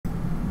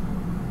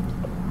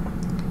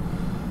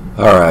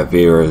Alright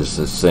viewers, this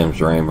is Sim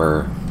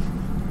Dreamer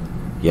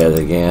yet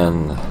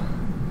again,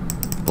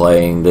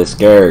 playing this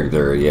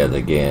character yet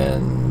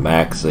again,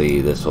 Maxie.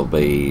 This will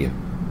be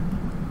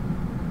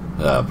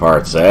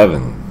part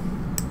 7.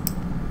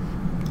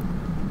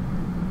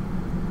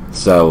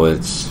 So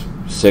it's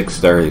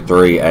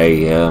 6:33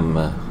 a.m.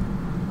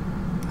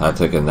 I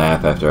took a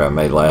nap after I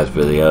made last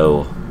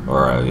video,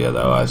 or yeah,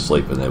 though I was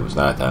sleeping, it was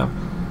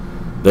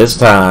nighttime. This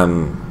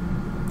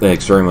time, an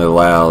extremely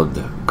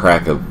loud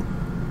crack of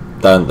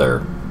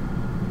thunder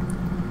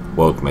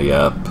woke me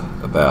up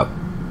about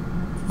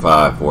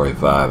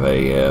 5:45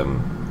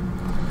 a.m.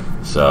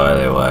 So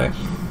anyway,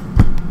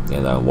 you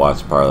know,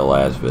 watched part of the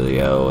last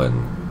video,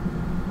 and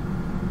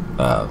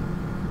I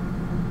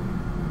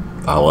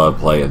love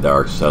playing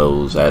Dark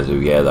Souls. As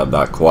of yet, I'm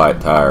not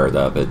quite tired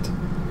of it,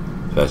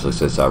 especially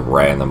since I've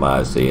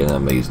randomized the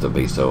enemies to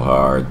be so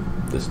hard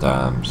this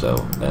time. So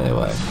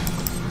anyway,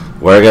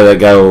 we're gonna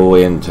go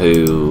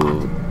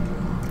into,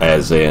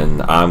 as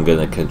in, I'm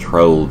gonna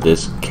control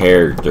this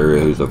character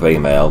who's a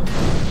female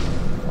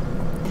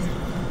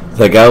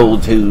to go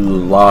to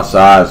Los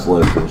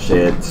Angeles and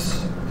shit,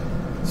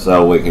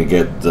 so we can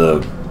get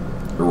the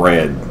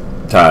red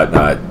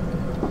Titanite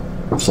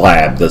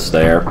slab that's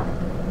there.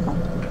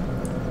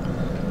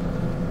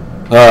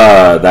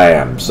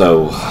 Damn,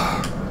 so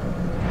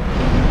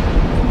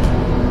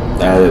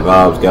that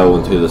involves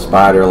going to the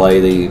spider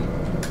lady.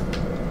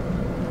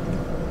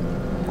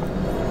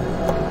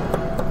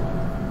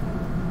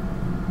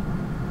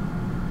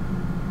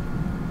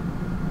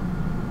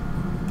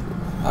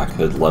 I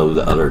could load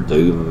the other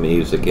Doom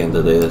music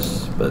into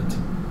this, but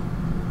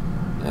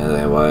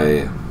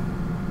anyway,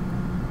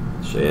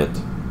 shit.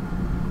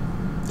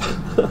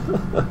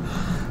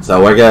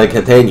 So we're gonna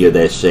continue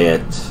this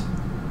shit.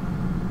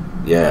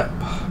 Yep.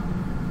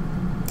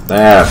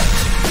 There.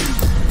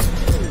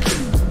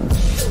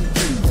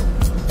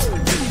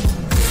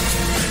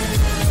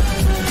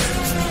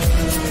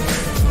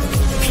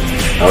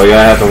 Are we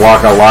gonna have to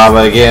walk on lava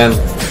again?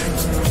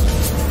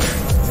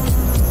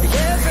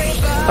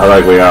 I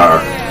think we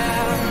are.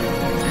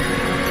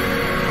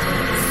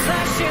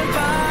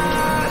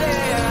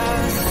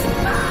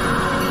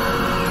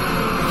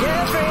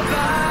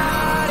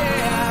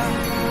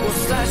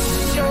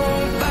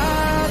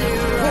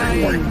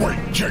 Wait,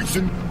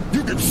 Jason,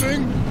 you can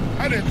sing?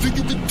 I didn't think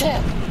you could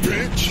talk,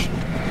 bitch.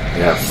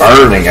 Yeah,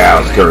 burning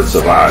outskirts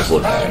of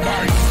Iceland.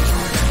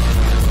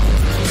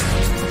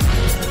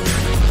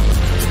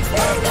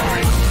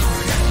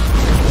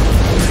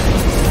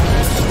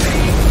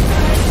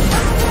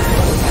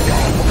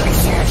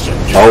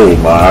 Oh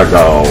my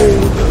god.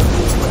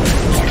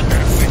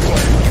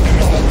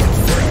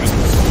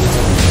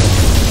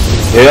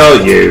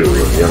 Kill you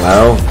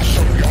know?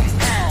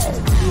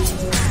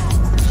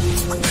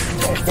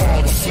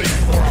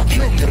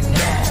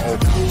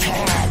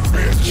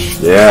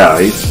 Yeah,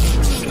 he's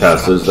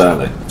cusses,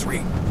 doesn't he?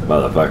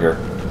 Motherfucker.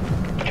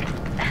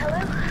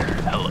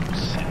 Hello,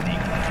 Cindy.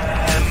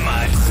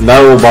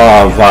 No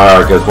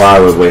bonfire, because why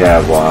would we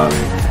have one?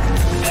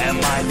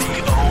 Am I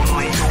the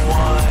only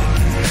one?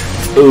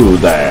 Ooh,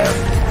 damn.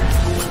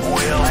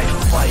 Will I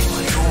fight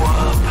you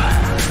up?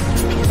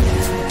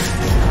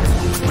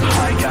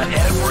 I got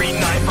every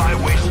knife I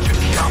wish to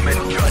come and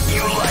cut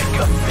you like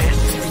a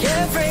fish.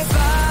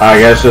 I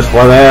guess just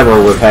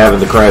whatever with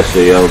having the crest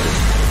shield.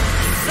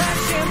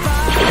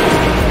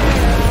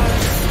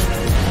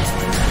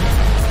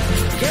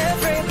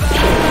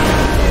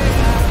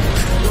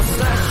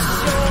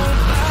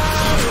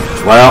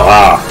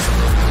 Well,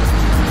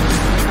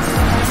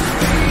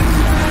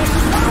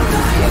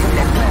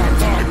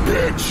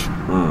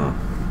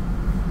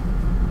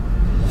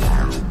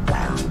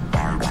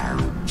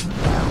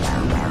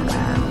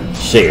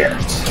 shit.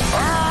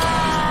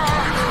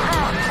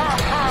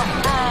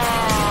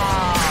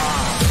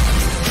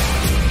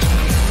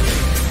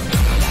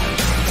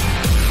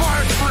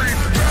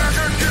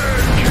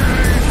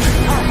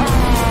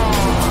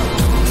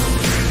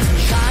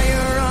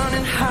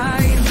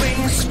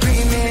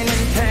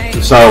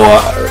 So,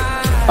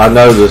 I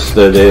noticed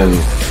that in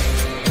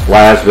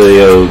last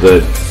video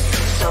that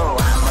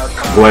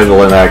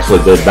Gwendolyn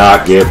actually did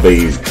not give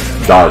me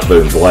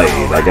Darkmoon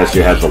Blade. I guess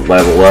you have to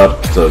level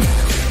up to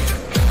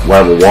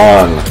level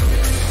 1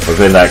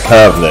 within that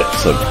covenant,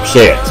 so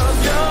shit.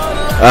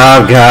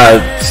 I've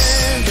got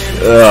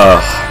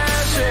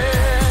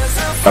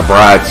a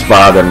bright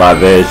spot in my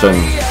vision.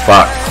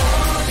 Fuck.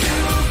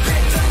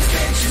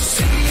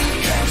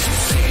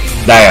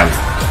 Damn.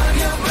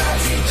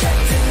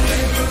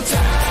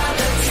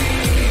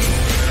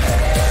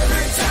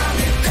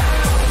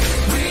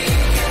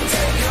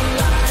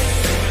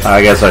 I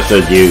guess I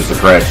should use the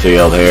crest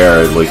shield here,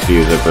 or at least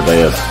use it for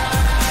this.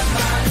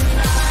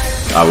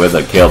 I would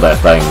have killed that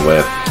thing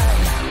with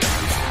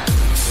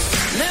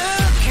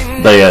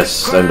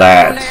this and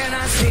that.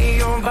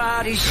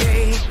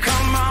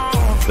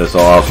 This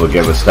will also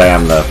give us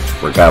stamina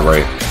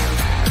recovery.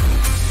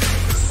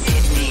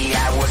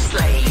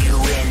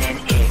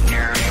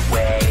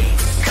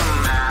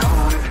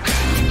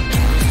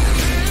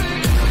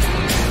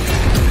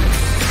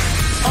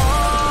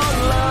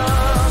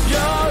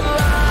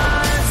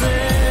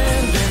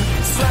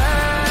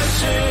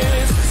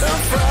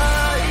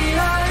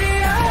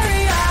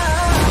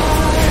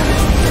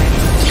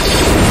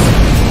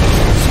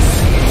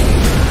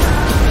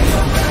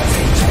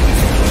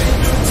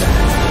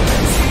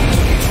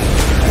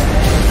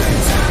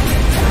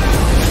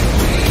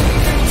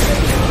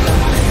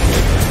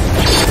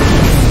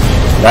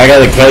 I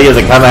gotta kill you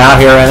to come out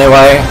here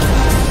anyway?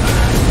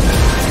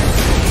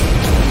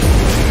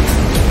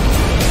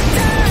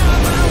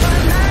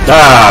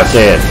 Ah,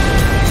 shit.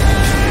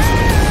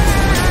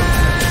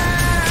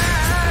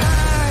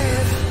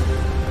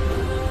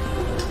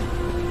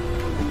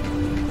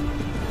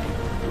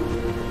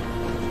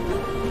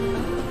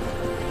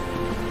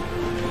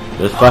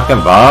 This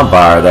fucking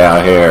bonfire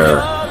down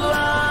here.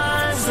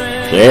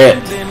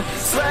 Shit.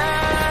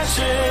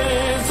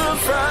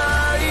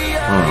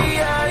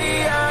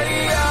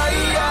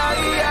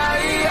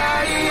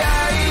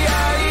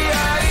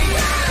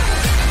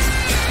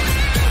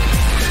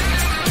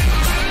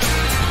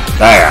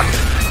 Damn.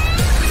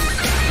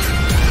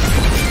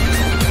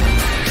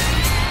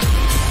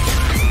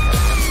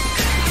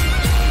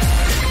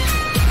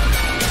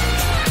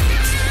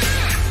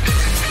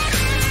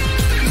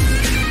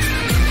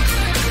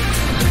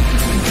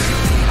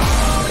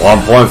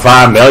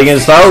 $1.5 million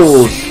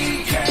souls.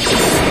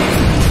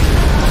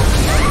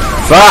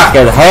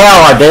 Fucking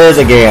hell, I did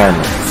it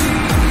again.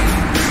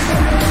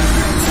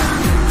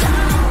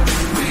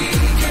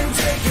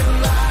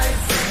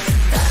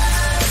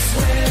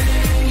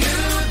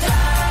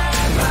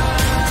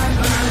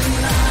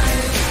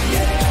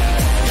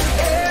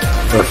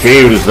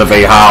 Refuse to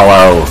be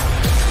hollow.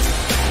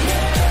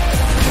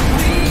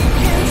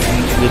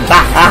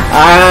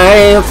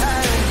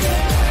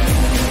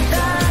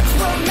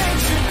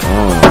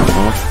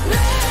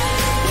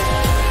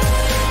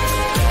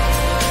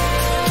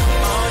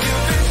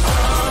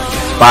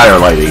 Spider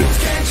lady.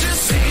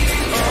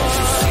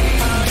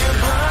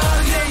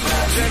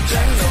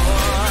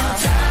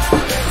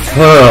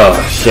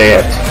 Oh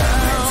shit.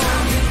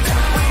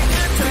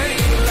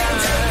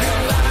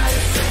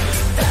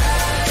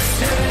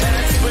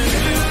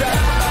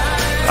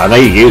 I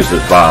need to use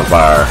this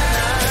bonfire.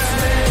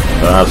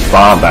 Don't have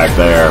spawn back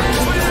there.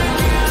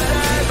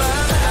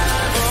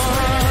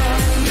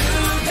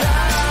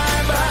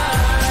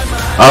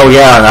 Oh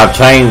yeah, and I've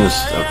changed,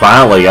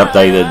 finally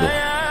updated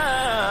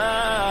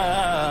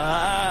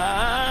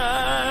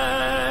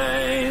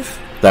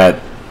that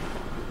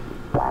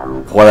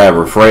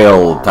whatever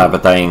frill type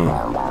of thing.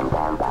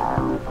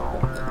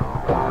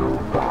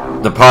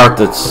 The part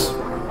that's,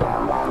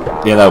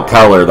 you know,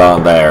 colored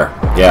on there.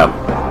 Yeah.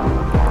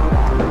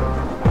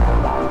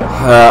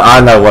 I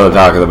know what I'm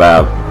talking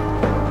about.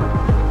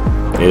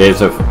 It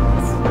isn't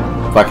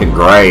fucking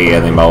gray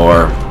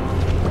anymore.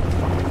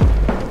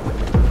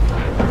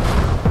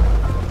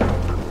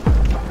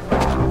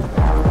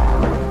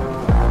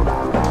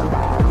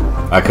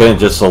 I couldn't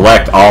just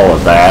select all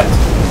of that.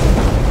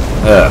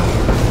 Ugh.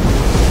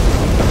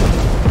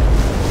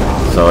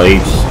 So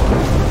each...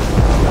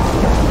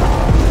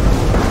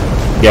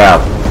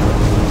 yeah.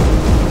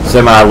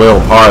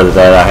 Semi-little part of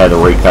that I had to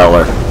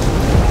recolor.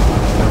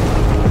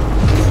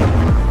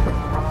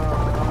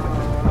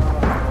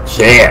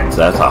 Shit,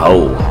 that's a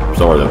hole,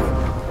 sort of.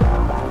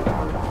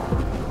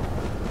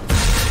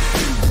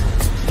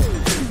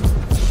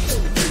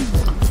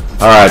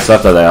 Alright,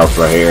 something else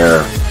right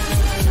here.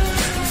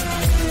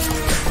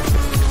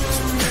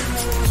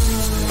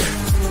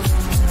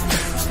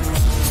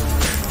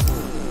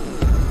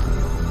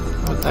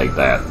 I'll take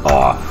that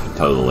off,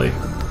 totally.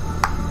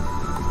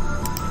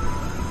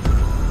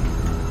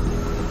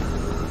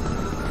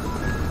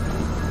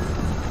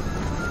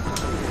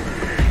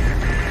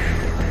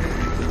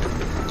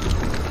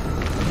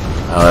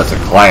 Oh, that's a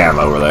clam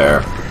over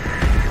there.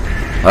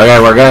 Okay,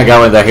 we're gonna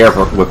go into here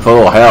with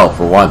full health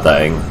for one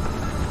thing.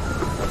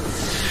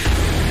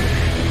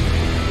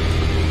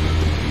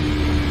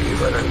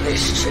 Even in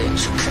this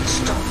change, you can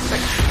stop me.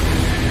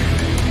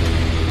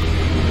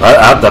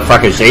 Up the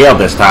fucking shield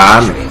this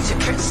time. You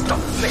can stop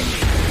me.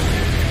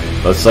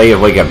 Let's see if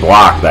we can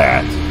block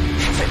that.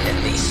 Even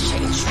in this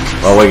change,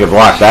 Well, we can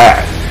block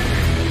that.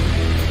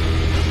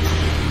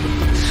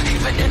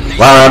 even in this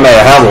Well, that made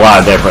a hell of a lot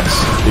of difference.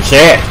 Good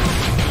shit.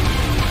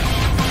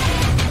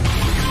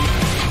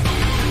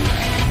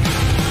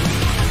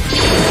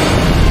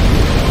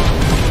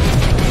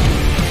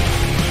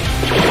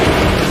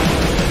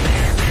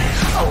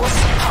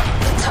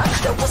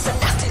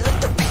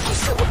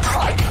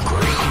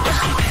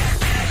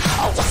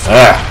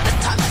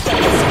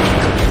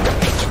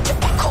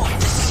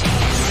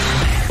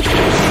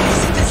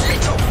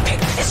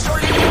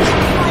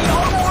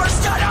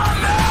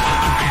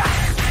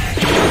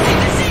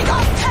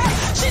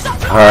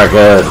 Alright,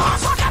 good.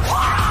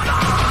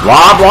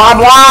 Blah, blah,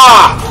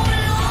 blah!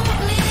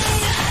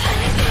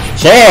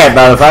 Shit,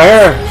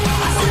 motherfucker!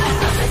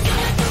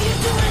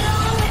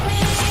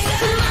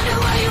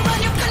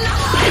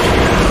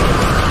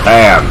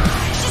 Bam.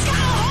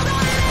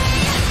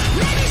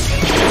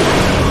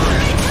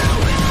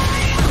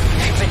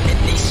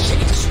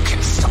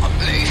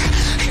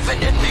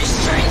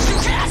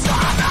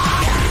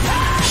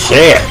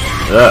 Shit!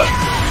 Ugh.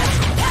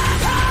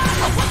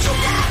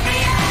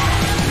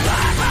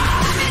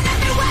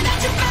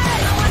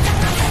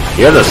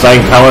 You're the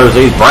same color as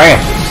these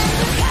branches.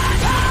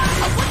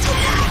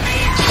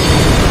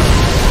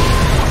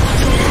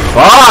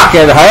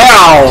 Fucking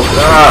hell!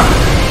 Ugh.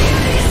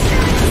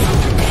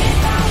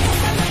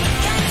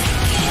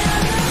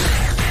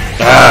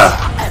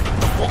 And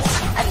the wolf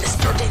and the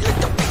sturdy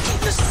little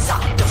ridiculous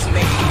side of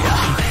me.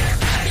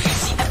 You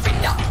see every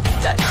now and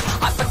then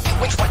I forget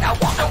which one I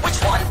want and which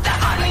one that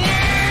I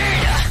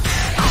need.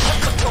 I have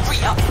come to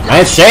realize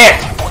Man, shit!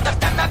 both of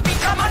them have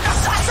become a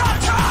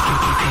necessity.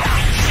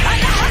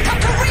 And I have come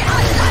to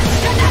realize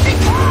that every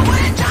power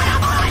inside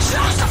of my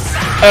chose to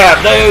fail. Yeah,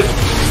 dude.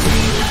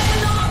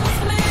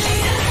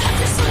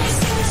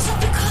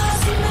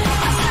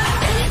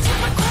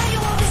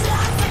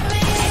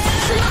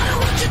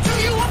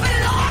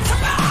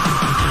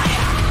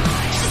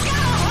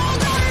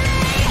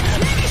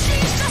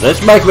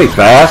 This make me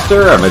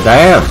faster? I mean,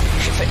 damn.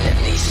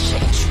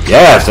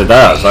 Yes, it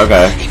does.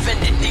 Okay.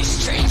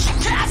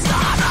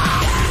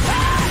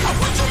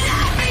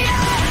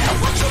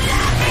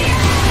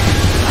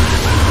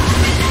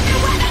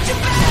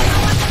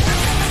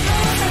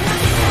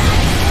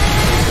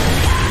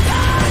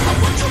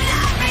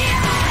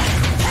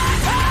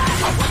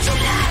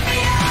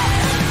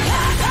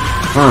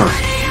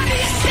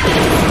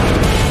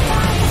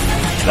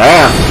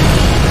 Damn.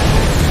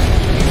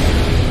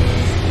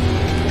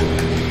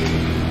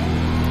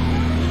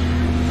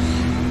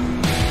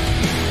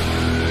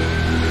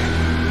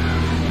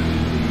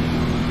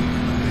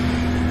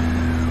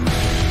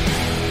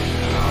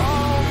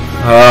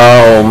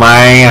 Oh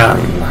man.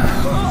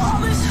 All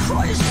this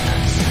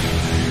craziness,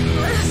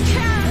 this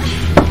cat,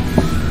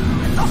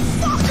 get the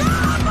fuck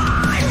out of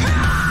my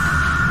head!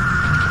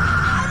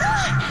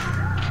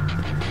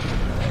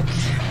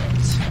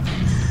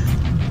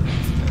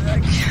 I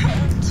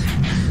can't.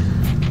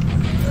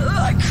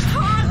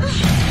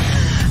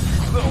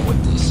 Even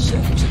with these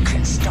chains, you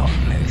can't stop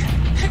me.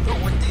 Even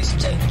with these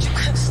chains, you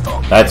can't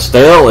stop me. That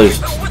still is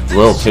a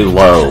little too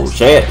low.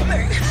 Shit.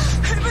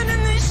 Even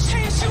in these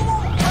chains, you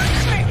won't break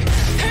me.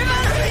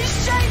 Even in these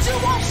chains, you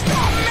won't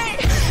stop me.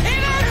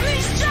 Even in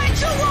these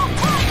chains, you won't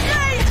break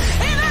me.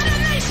 Even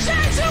in these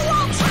chains, you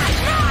won't take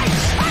me.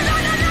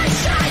 Even in these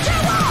chains, you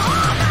won't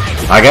harm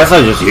me. I guess I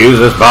just use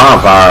this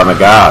bonfire. Oh my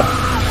god.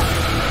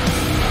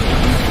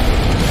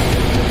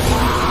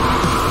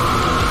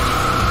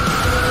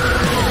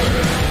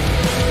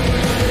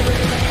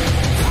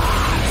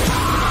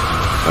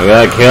 I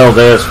gotta kill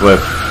this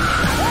with.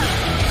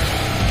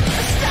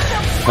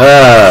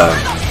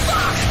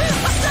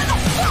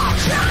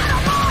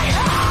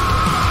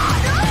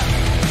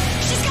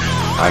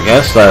 I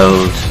guess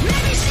those.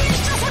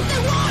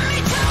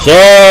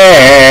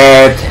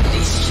 Shit!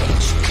 These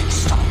chains, you can't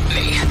stop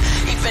me.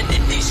 Even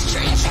in these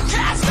chains, you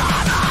can't stop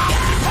me.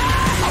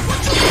 I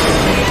want you to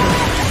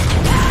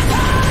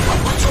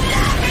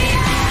let me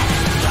in.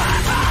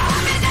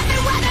 I'm in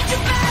everywhere that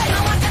you've been.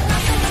 I want that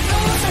nothing to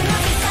lose and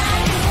nothing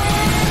inside you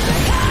win.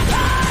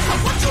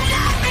 I want you to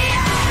let me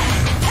in.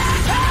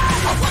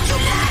 I want you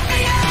to let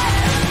me in.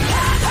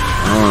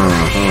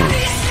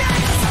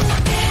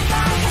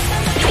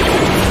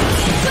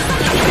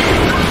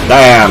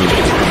 Damn.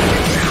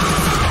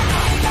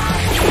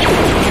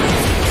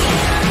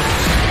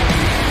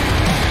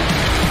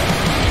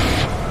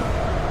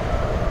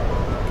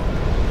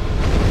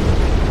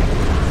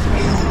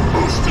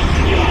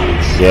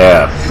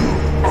 Yeah.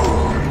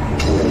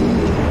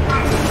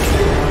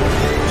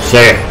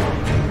 Shit.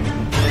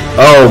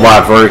 Oh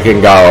my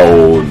freaking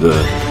gold.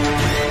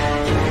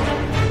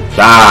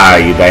 Die,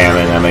 you damn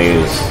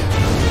enemies.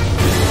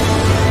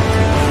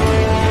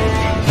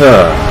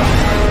 Huh.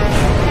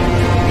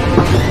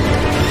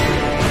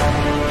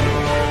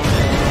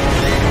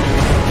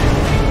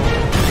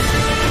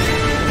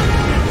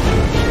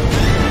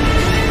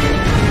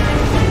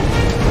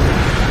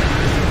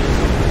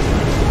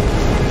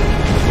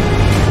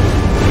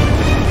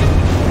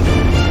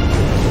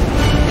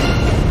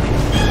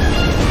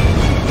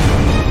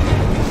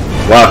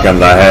 Welcome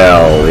to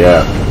hell,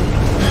 yeah.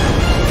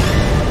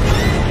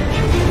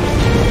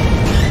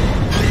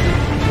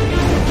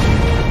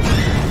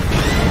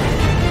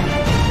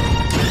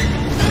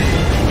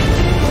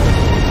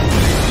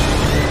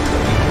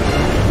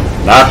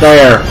 Not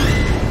there.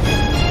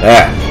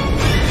 Yeah.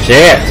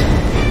 Shit.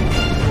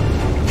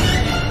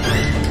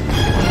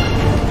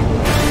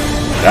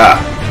 Ah.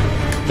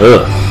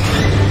 Ugh.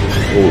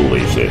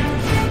 Holy shit.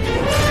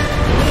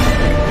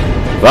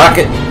 Fuck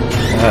it.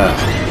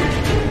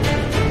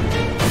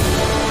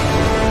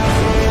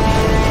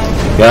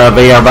 Gonna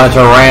be a bunch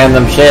of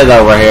random shit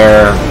over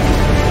here.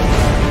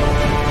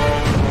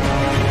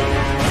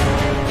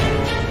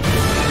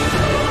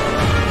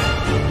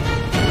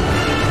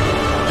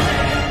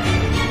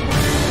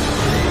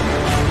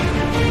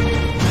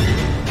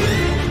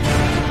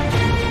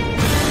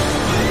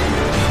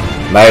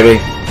 Maybe.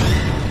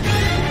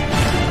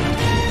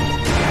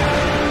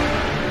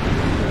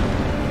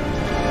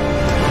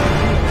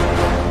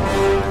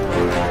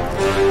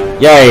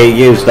 Yay,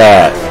 use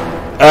that.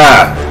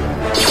 Ah.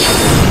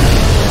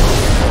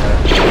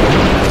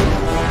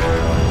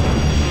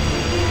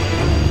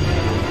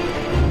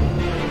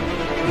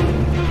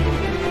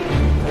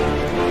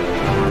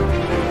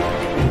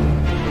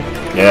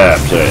 Yeah,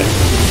 shit.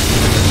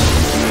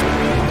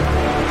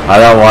 I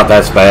don't want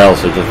that spell,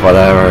 so just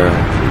whatever.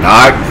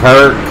 Not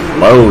Kirk,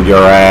 load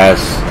your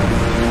ass.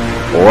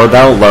 Or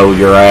don't load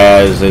your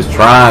ass is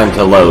trying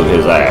to load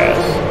his ass.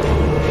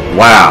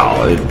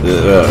 Wow.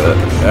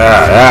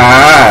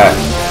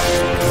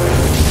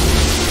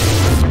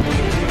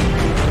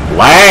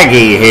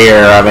 Laggy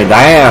here. I mean,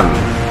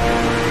 damn.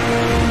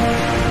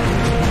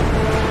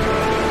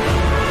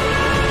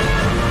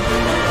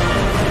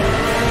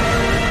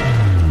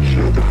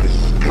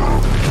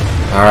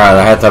 Alright,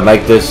 I have to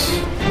make this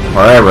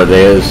wherever it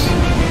is.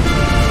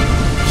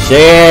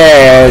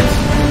 Shit!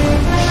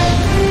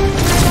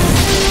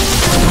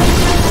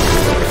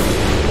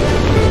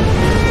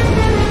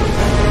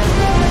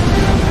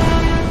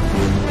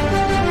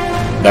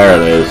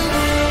 There it is.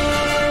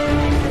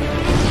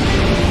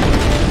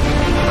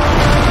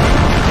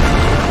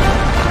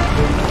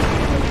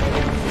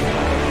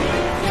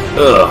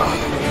 Ugh.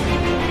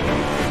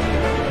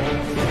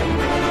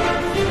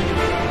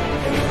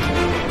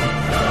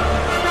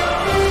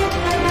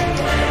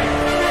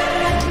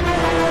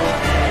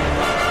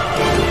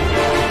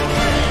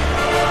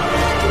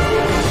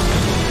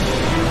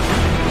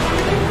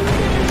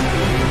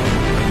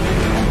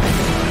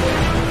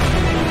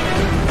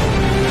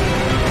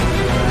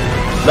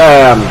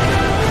 Damn.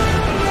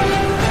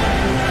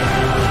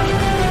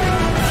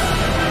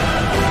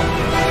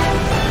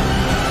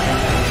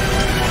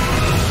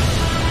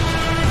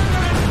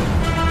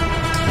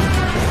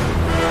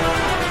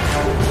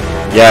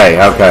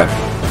 Yay, okay.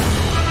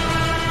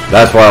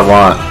 That's what I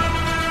want.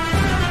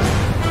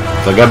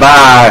 So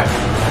goodbye.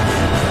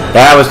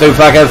 That was too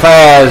fucking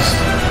fast.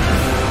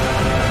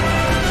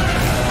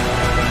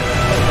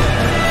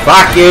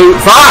 Fuck you.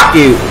 Fuck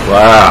you.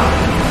 Wow.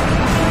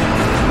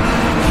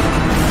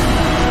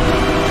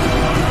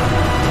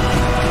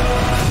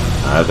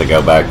 I have to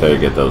go back there to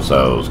get those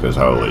souls, because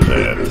holy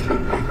shit.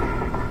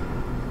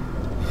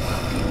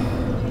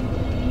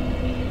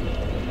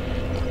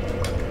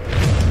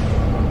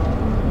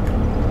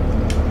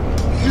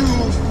 You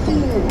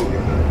fool!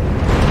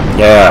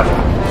 Yeah.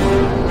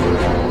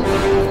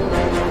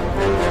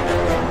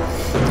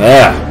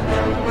 Yeah.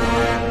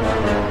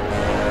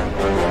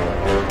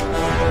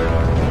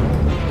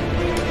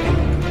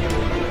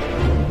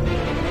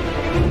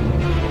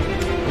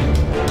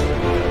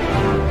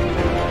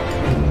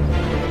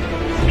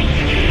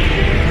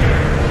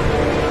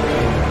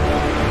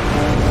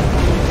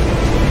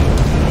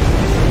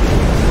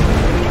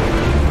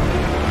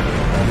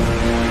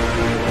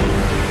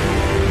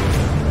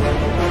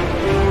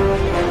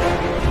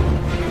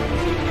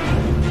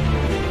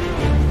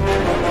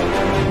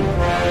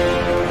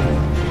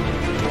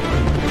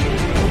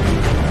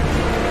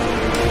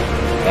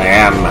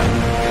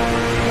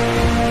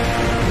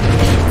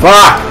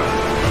 Fuck!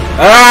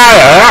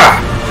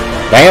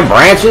 Damn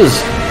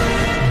branches!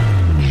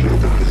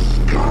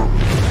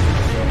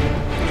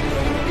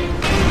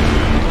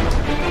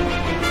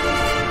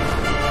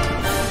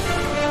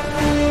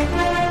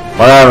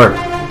 Whatever.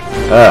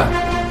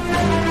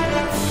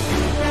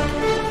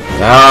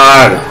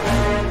 God.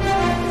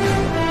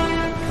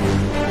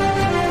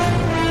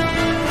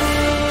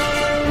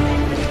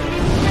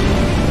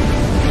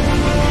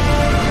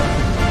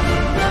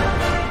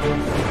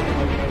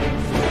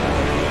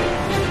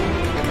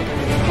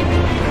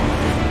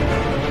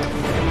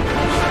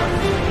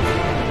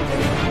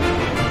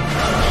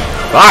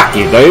 Fuck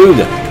you,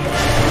 dude!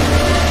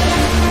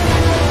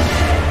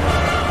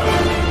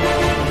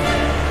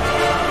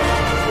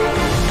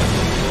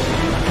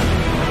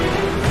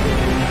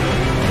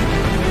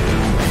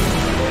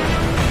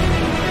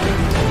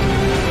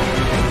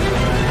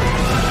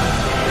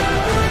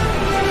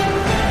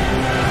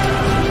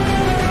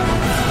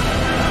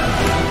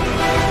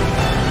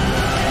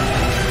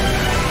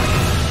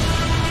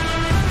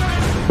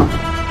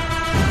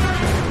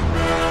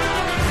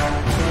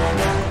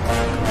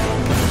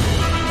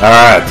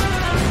 Alright.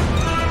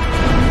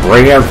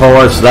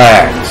 Reinforce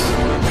that.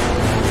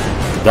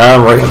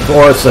 Done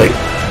reinforcing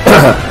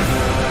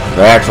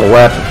the actual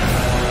weapon.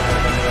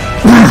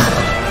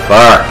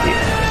 Fuck you.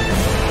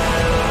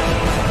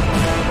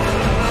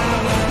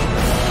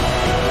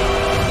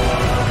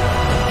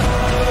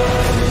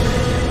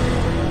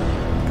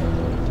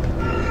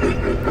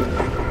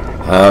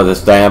 Oh,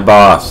 this damn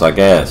boss, I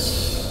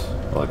guess.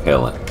 We'll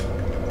kill him.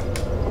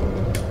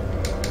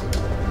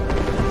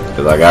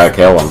 Because I gotta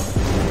kill him.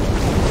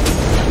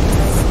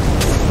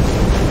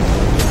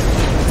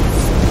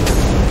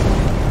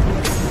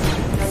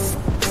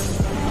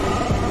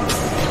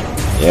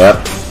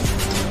 Yep.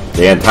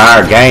 The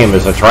entire game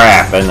is a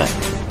trap, isn't it?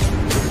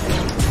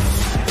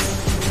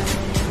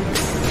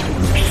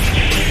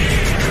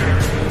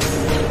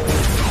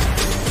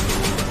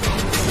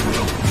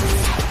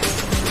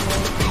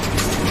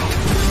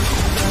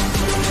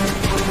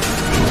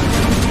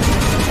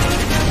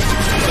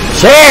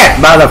 Shit,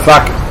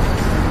 motherfucker!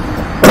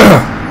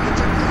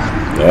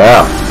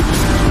 Yeah.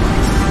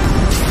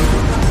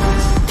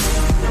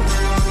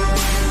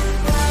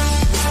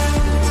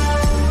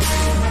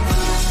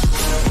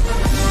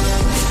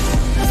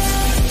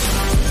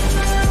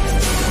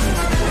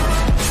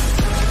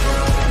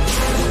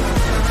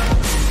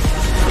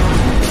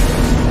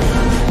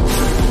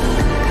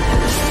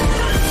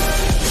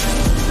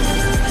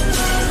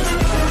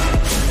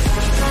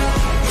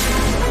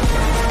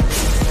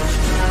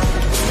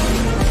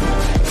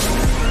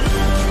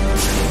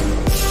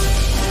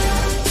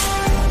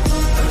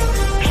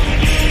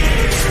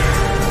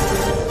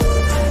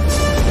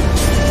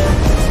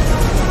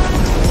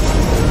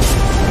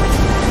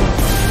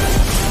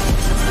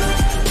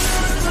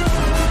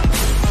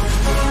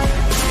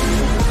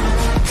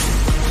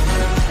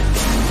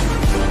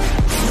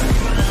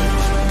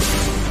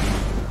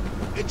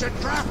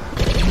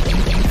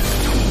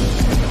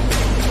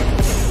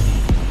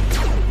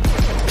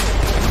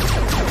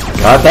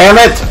 God damn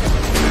it!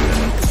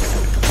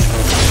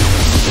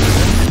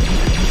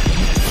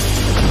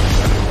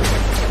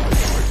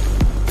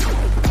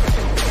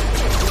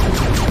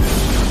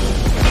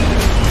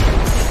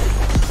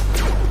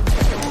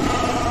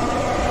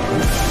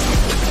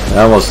 It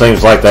almost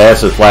seems like the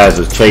Essus Flash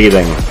is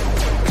cheating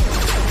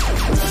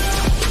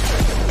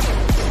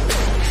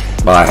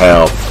my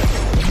health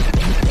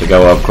to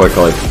go up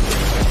quickly.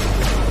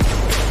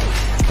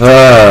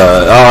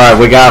 Alright,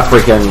 we got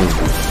freaking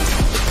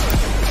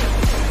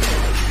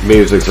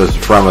music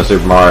system from a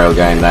Super Mario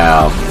game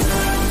now.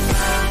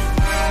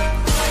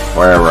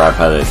 Wherever I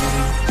put it.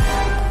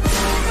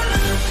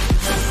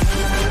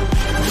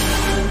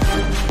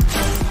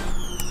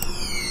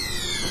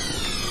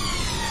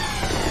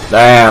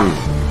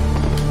 Damn.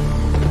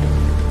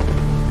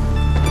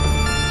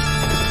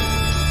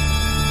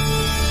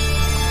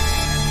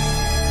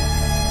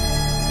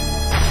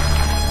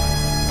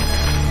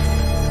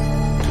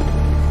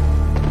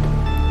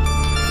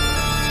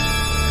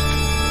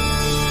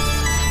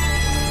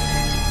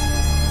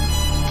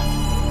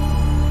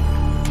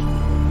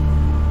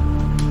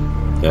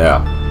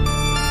 Yeah.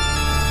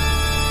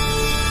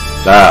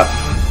 That.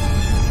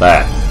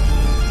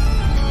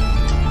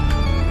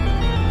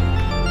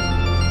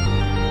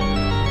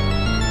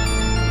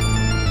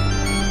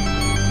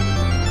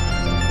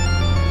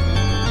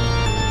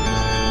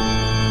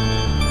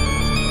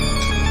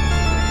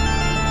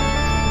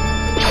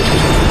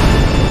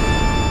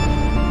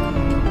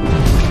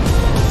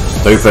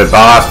 Stupid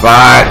boss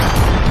fight.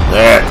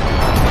 There.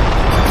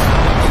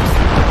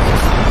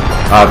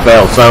 I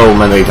failed so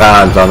many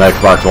times on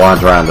Xbox One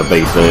trying to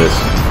beat this.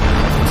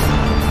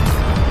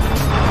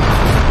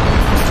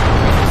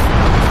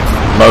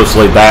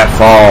 Mostly that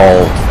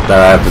fall that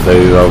I have to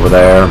do over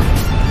there.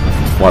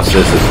 Once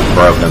this is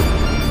broken.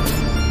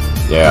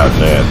 Yeah,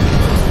 that's it.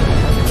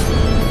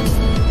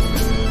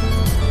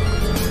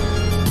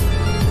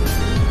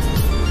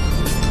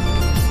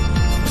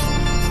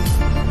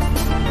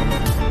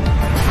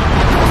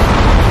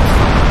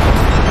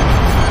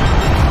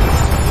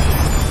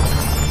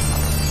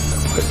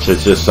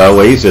 It's just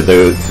so easy to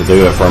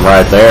do it from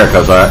right there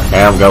because I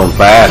am going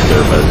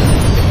faster, but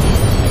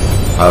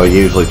I would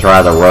usually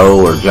try to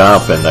roll or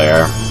jump in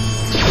there.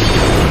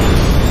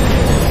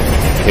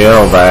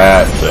 Kill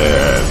that.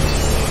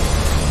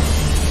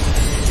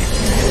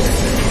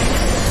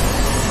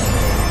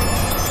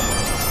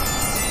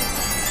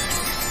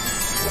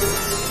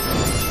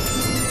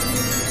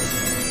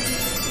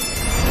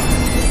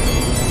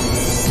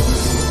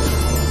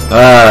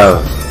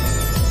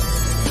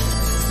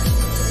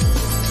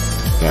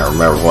 Can't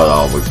remember what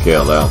all we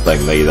killed. I don't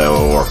think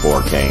Nito or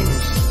 4 Kings.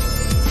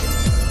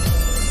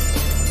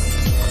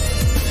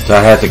 So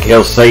I had to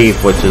kill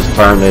Seif, which is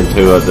turned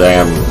into a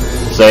damn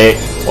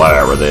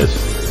whatever it is.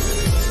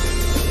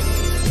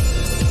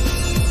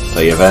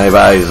 See if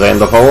anybody's in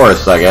the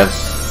forest, I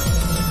guess.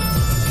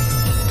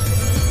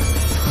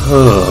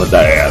 Oh,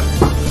 damn.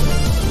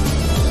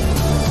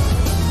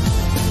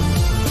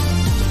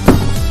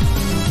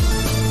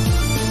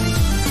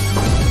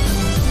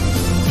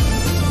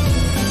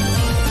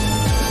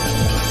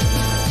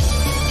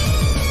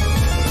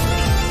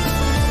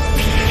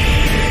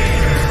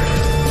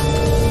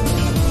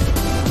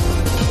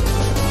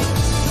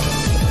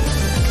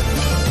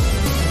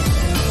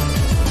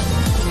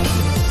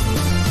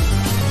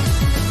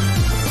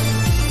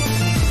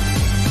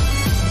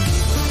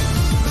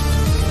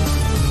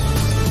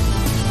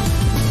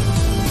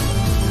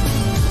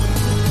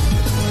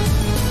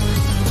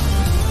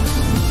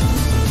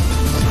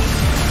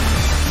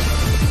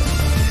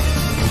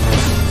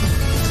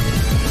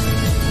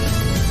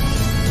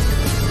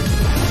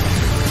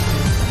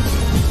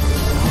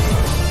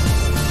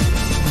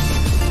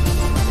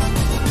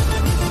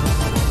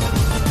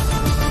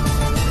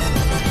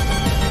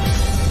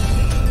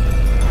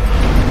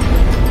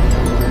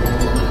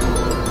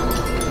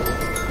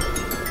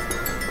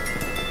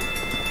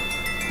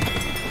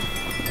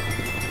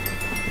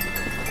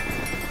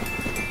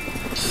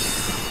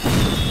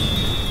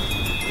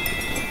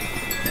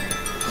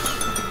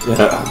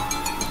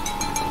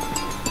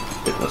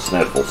 Getting the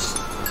sniffles.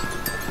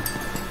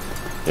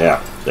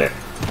 Yeah, there.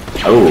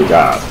 Oh,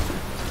 God.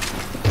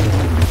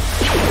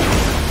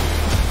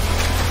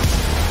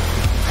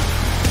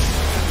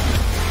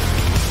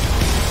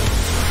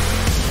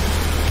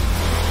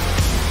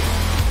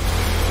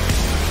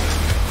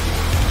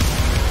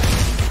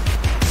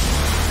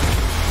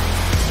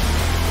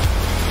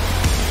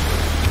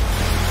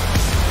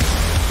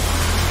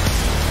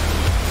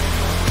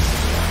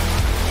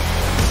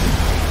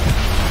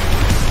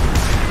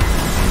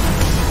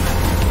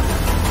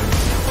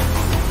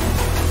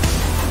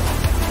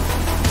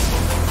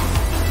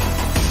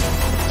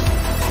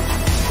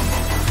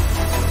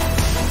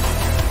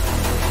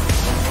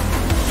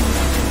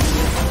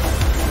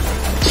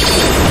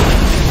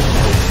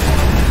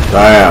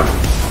 Damn.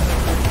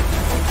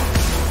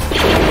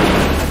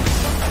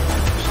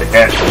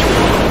 Shit.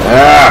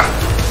 Ah.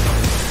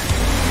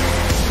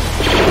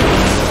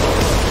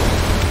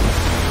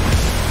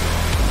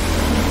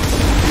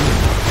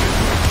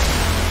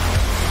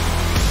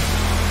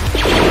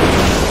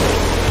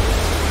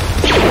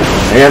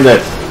 End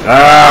it.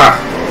 Ah!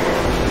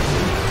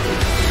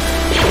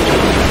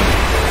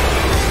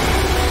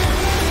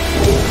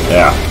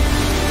 Yeah.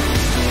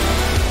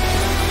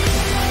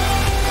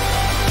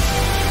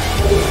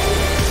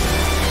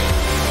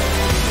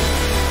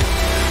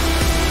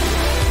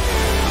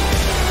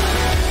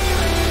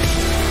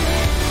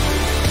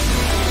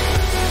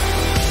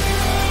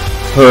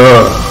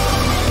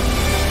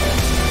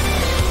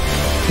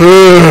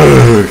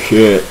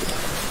 Shit.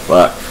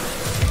 Fuck.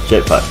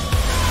 Shit, fuck.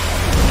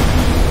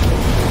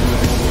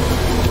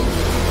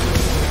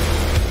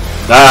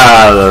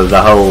 Ah,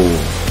 the whole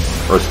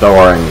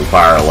restoring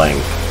fire link.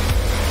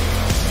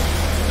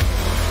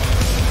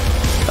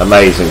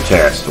 Amazing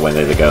chest we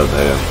need to go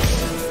to.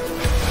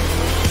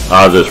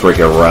 I'll just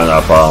freaking run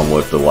up on him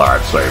with the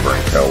lightsaber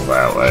and kill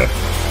that way,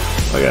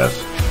 I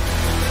guess.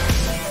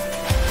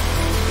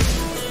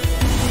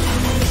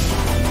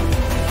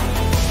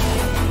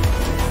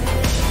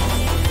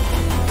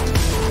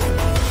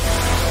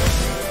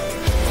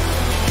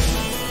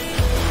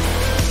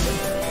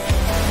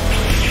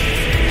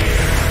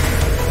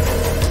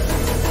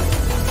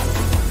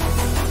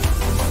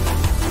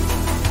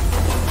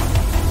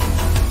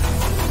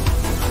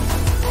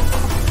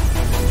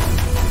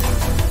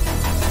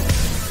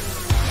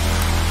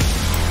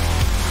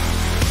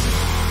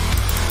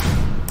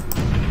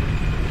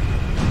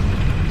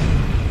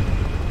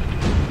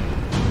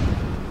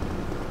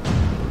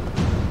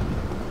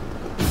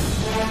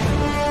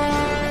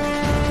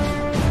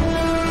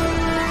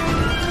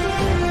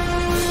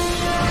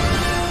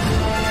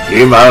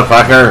 You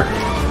motherfucker!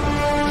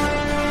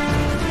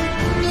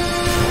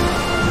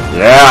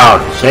 Yeah,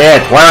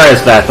 shit, where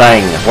is that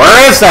thing?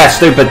 Where is that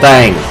stupid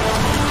thing?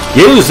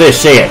 Use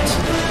this shit!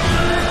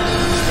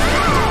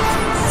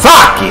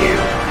 Fuck you!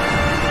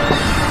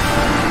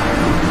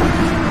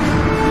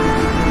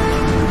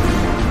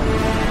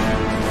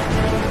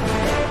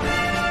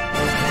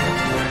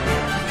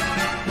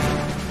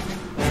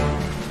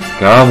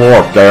 Come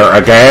warp there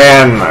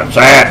again! That's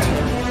it!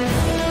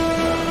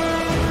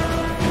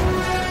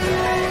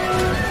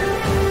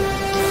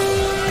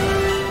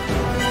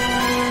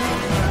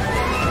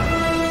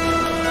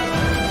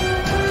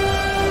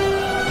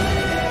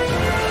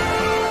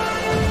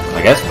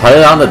 I guess put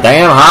it on the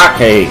damn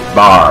hotkey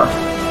bar.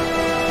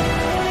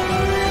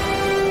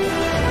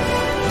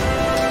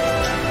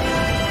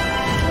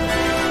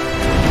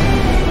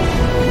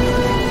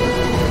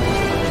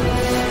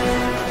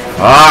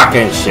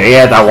 Fucking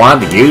shit, I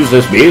wanted to use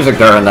this music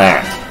during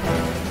that.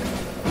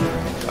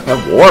 I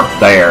got warped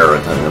there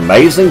with an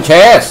amazing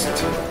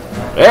chest.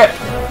 Yeah.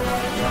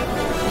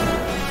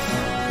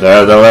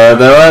 Da da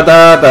da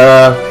da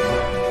da.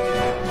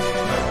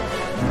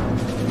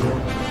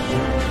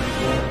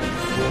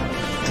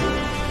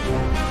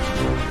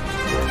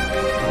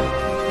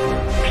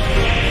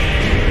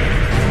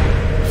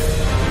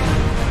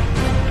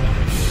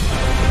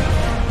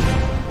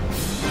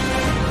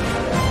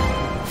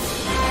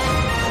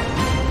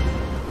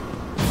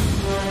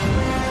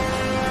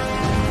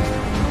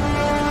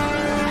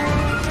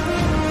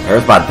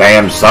 There's my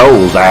damn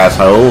souls,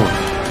 asshole.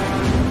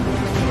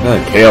 I'm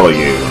gonna kill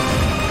you.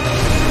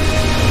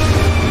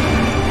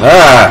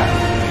 Ah!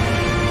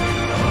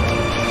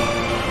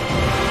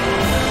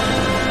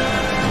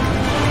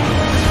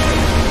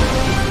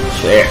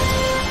 Shit.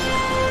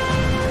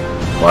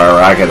 Well,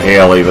 I can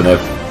heal even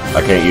if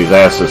I can't use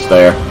assist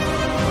there.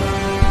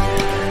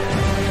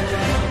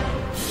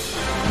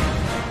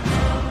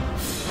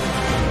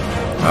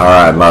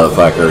 Alright,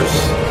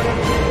 motherfuckers.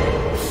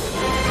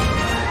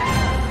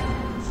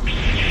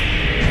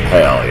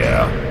 Hell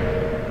yeah.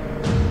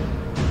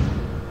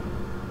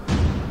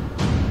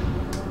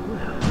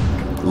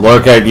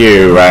 Look at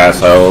you,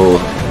 asshole.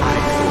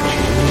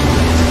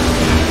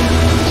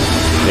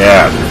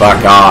 Yeah,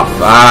 fuck off.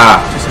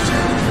 Ah!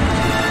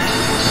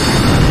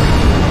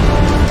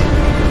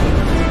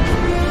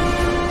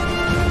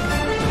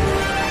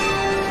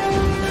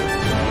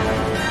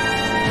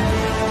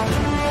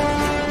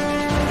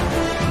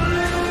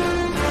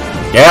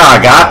 Yeah,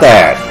 I got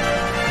that.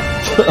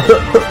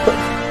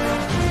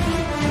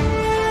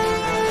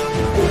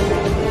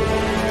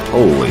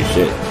 Holy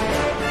shit.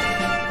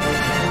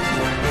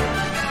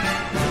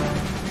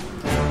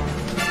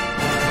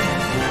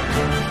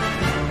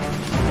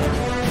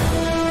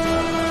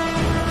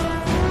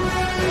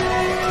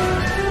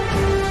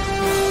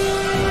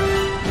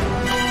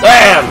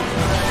 Damn!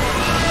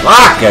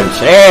 Fucking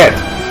shit!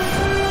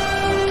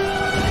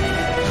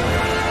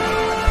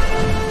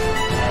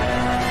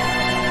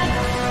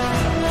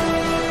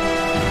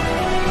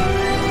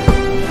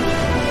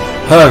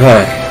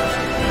 Okay.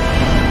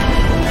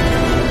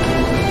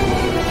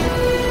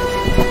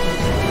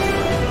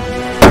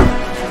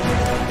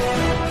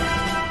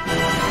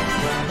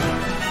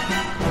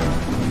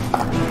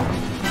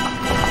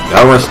 Go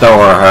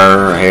restore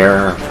her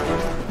here.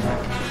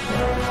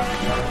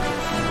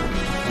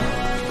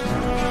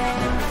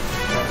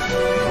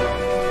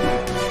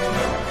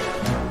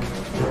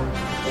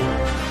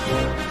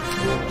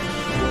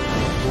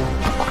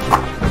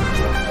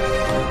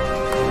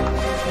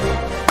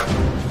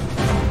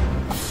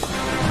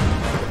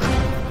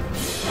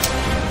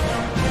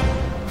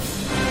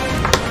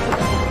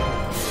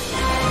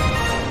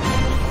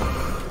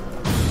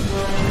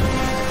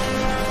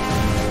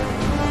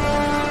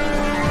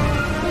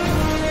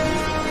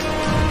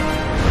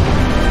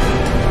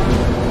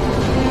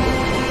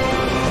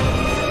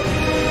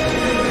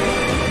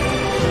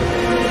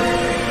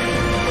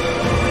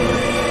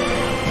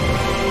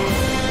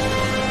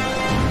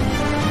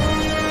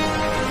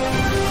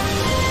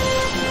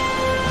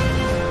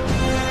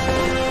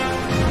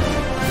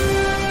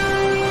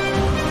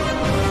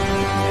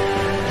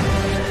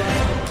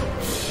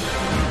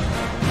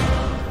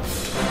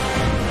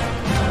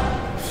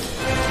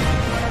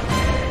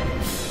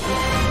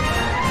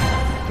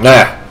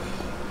 Nah.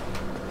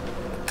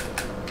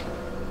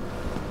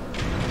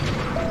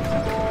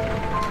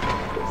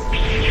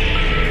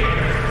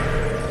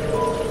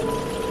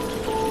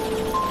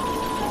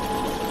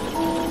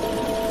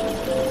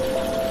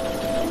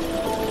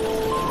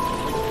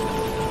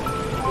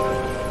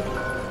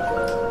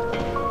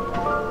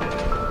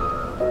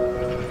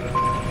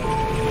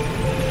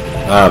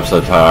 I'm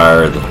so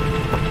tired.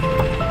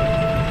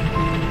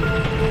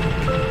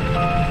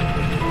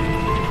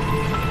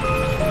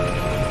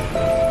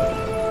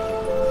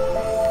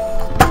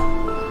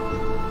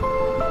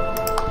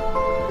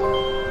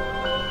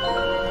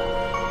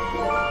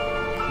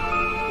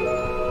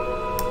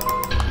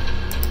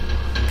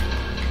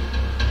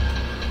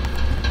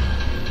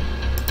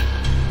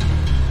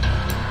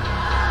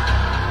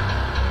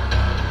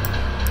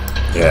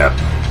 Yeah.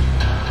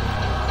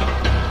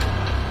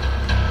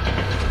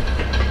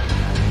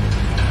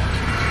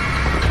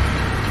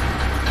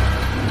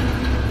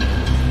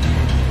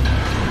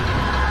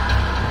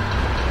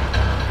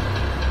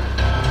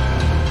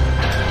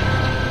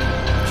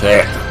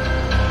 Shit.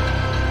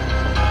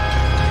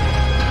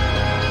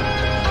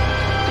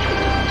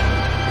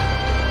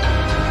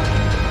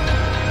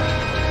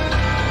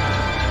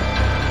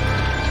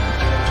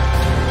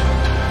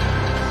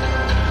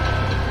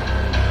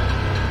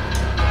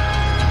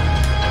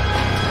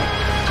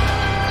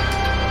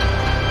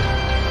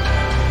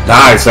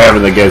 Nice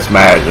having against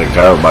magic.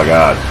 Oh my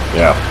god.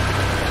 Yeah.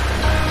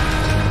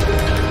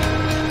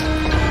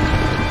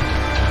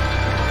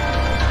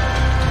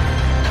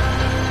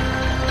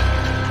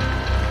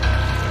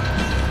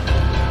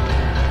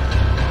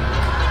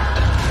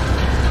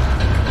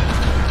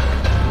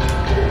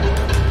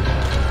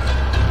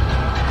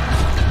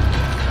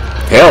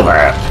 Kill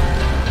that.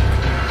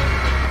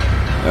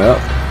 Yep.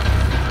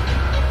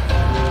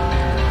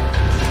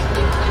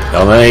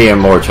 Don't need any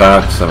more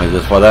chunks. I mean,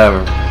 just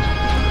whatever.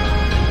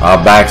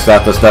 I'll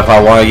backstop the stuff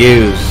I want to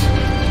use.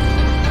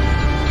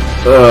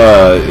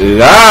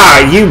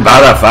 You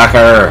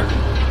motherfucker!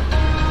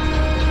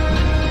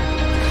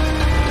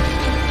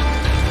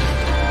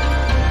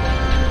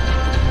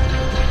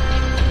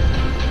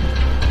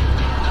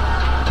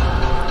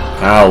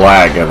 Kinda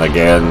lagging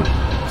again,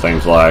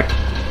 seems like.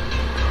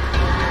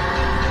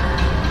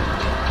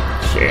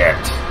 Shit.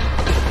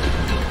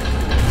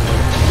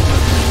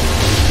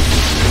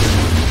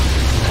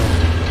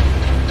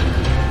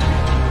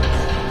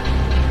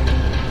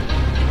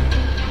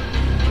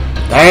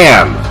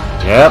 Damn!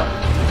 Yep.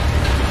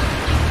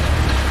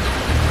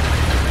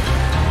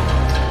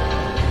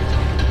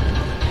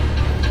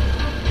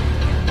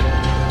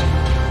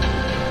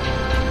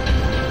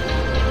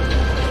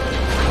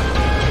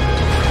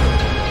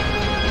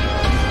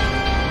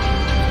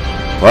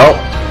 Well,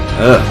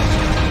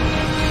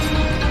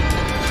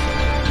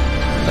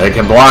 they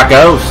can block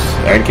ghosts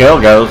and kill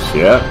ghosts,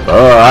 yeah.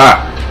 Alright.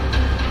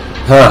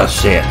 Oh,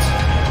 shit.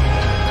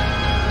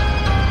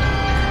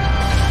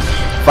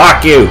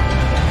 Fuck you!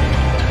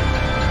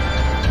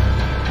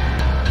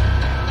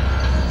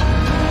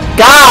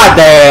 God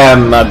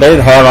damn! I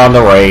didn't have on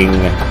the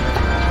ring.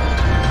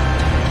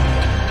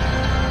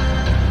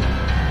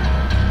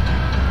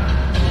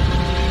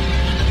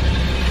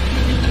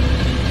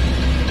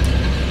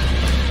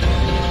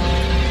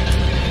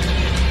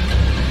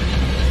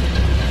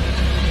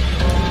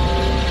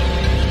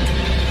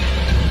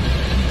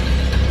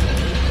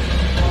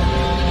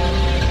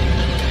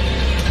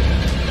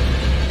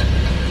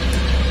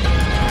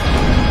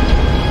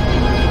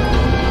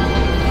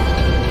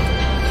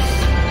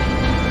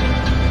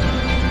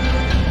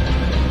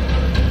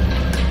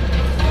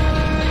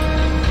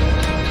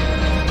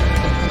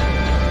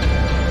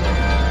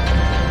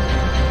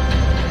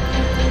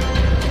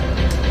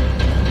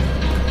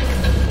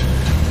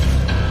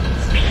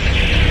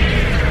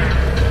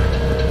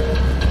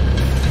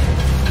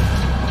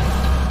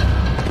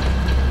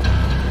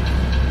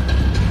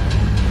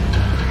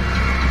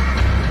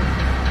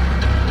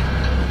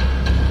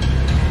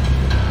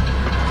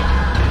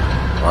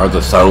 Or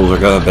the souls are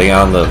going to be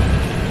on the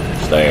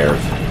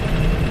stairs.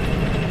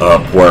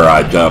 Up where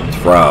I jumped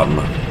from.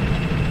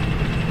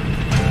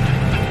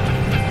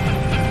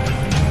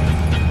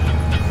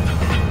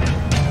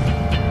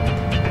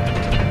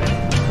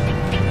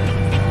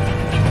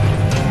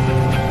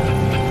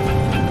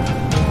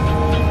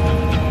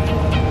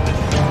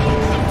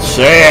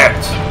 Shit!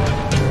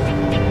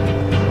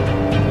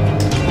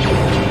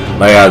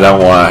 Maybe I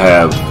don't want to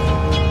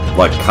have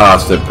like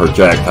constant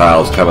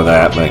projectiles coming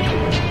at me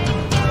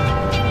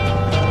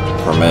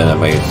from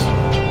enemies.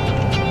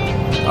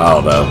 I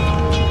don't know.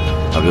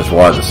 I just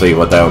wanted to see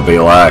what that would be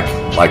like.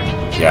 Like,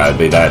 yeah, it'd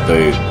be that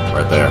dude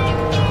right there.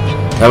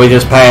 That we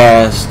just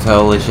passed.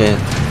 Holy shit.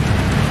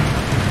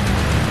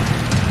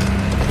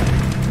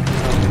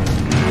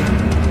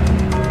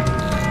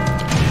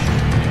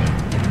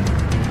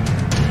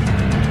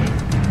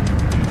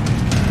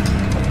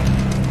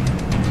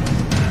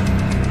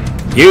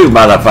 You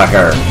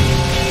motherfucker!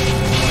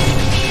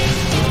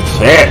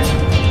 Shit!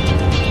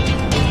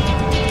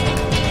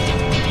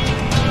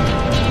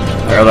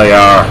 There they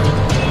are.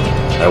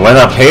 They went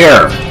up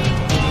here.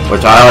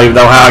 Which I don't even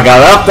know how I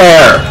got up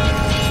there.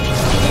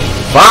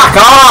 Fuck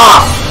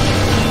off!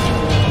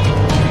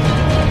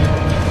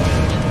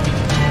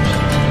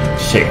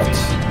 Shit.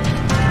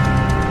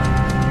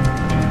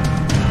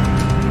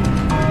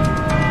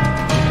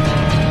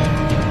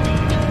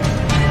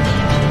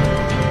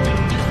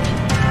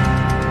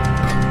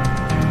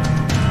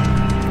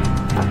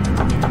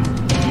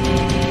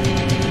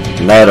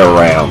 Another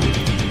round.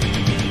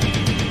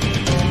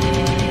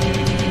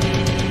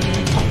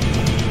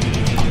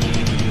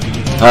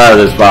 Oh,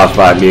 this boss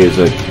fight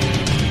music.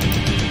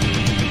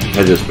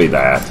 Could just be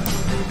that.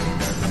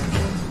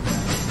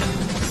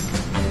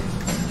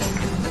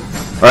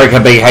 Or it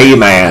could be Hey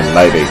Man,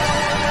 maybe.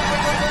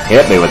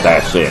 Hit me with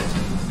that shit.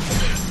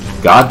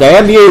 God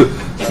damn you!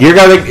 You're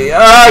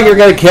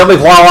gonna kill me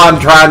while I'm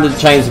trying to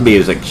change the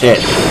music.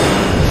 Shit.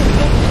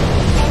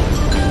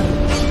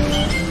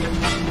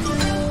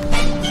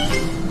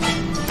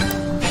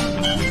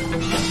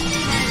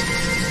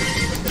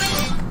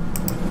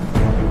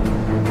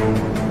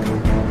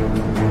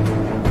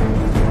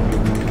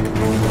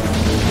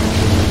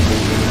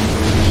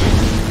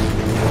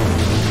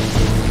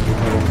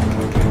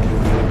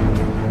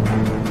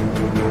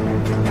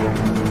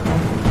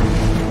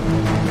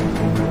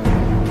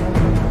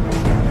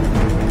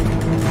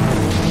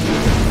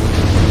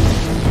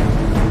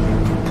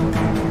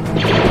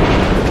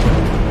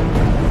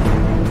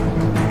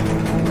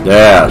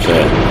 Yeah,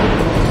 shit.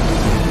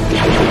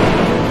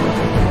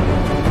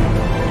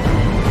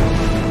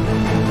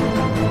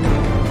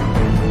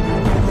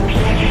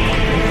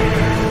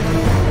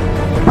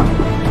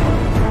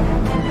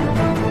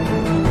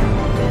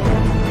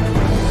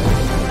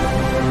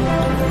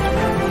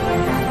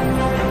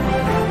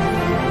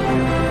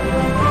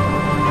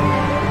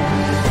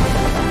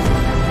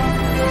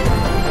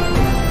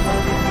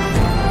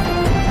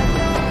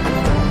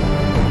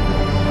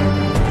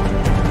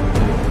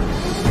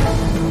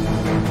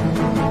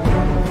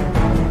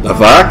 The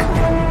fuck?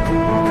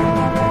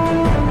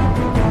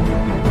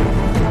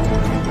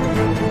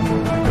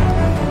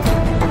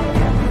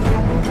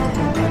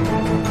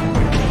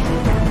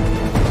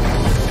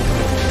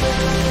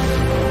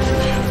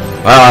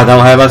 Well, I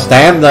don't have a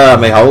stamina. I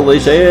mean, holy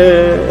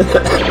shit.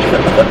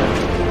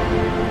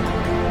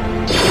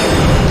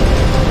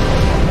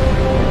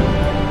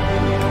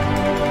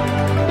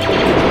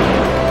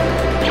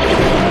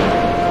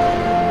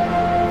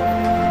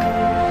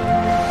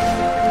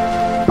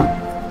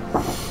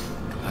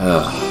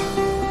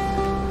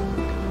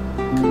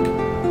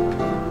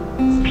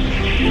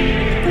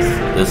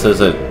 This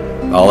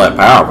isn't all that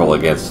powerful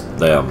against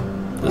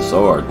them, the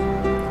sword.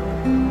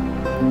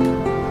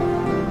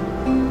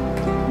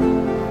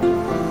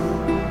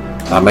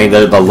 I mean,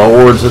 they're the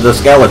lords of the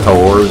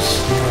Skeletors.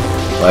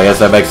 So I guess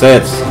that makes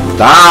sense.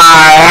 Die!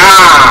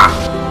 Ah!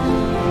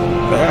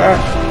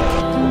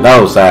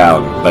 No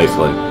sound,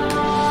 basically.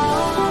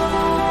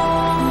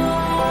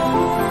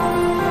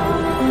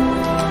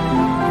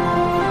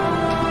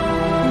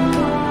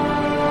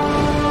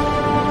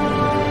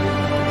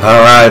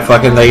 Alright,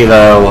 fucking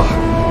Nito.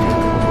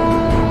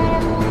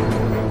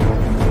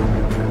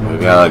 We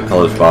got a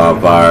close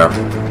bonfire.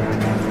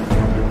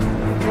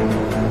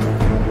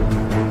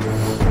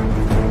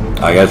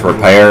 I guess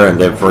repair and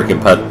then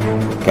freaking put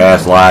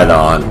cast light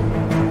on.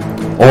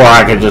 Or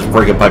I could just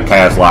freaking put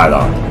cast light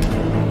on.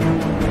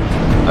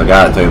 I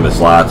got it to my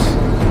slots.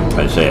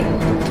 But shit.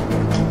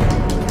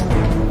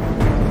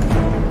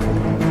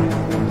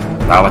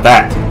 Not with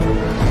that.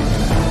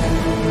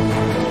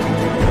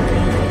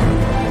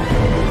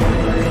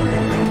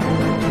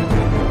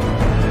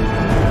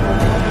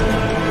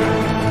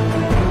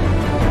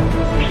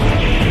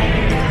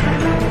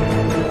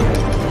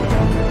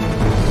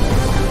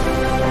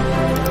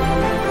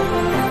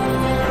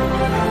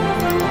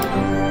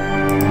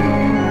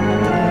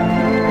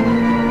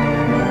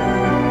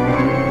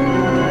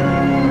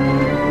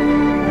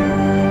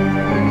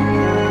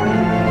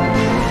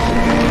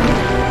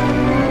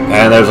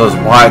 And there's this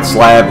white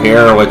slab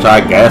here, which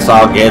I guess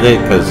I'll get it,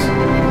 because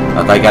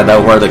I think I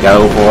know where to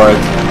go for it.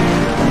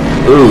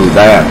 Ooh,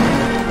 that.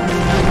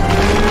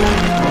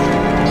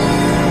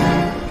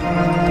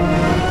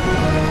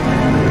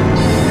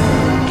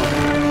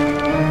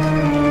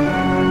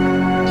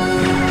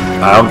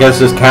 I don't guess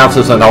this counts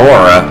as an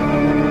aura.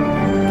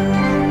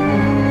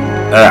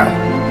 Yeah.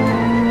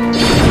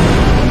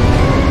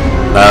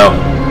 No.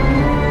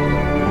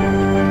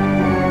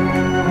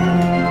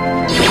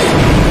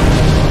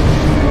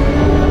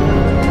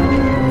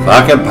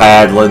 Fucking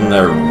Paddling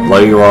or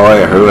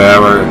Leroy or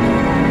whoever.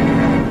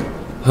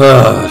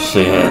 Oh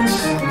shit.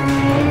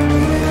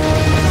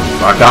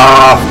 Fuck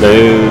off,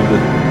 dude.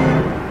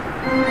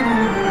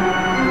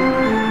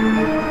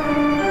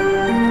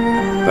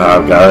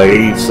 I've gotta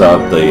eat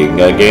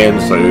something again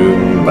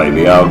soon.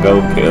 Maybe I'll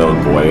go kill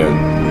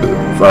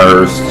Gwen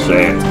first.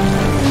 Shit.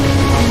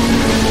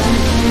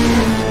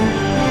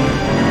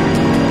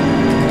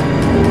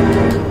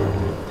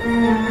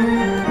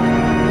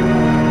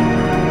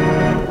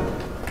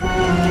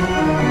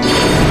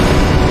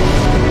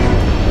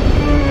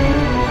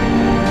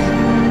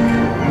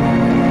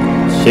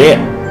 Shit.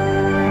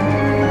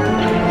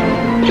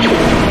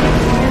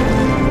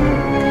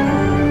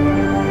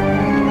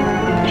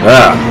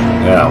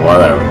 Yeah,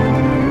 whatever.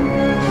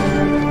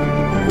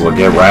 We'll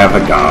get Wrath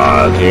of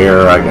God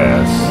here, I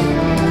guess.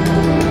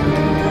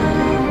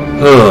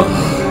 Ugh.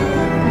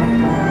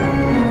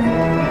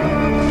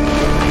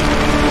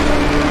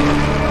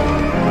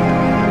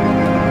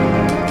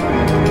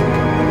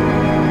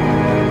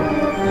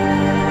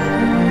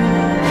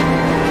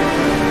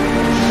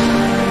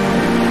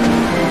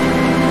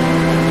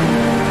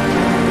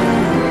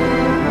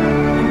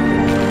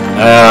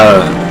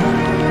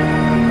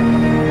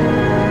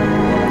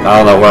 I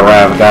don't know where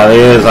Wrath of God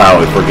is. I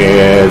always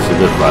forget. So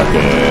just like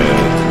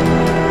it.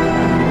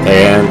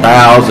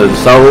 10,000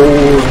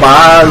 souls,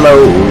 my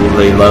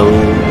lowly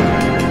load.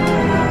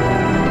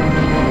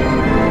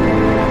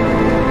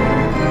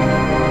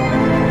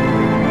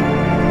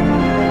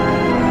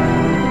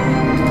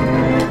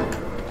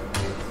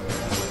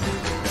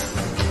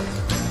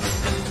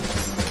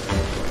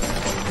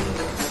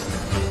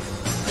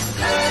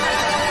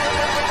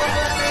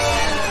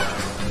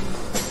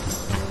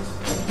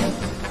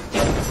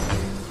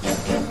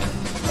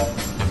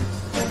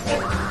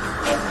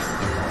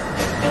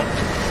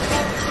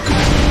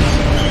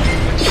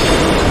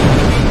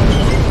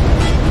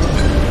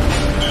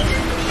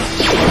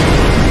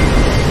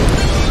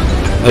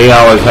 He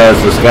always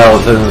has the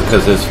skeletons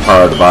because it's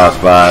part of the boss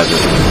fight.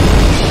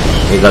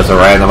 He does a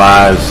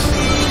randomized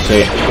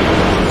shit.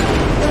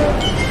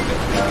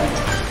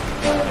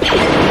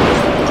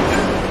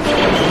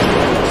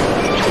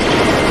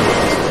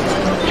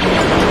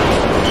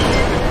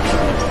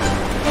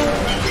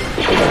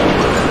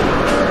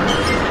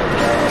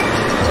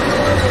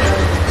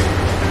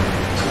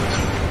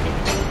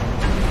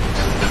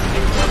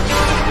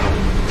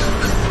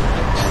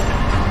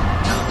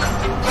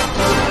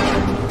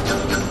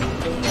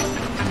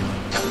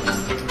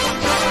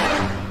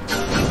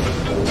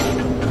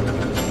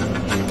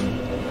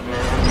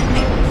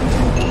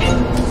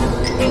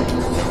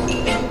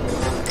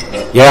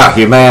 Yeah,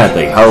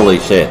 humanity. Holy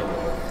shit.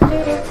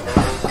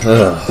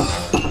 Ugh.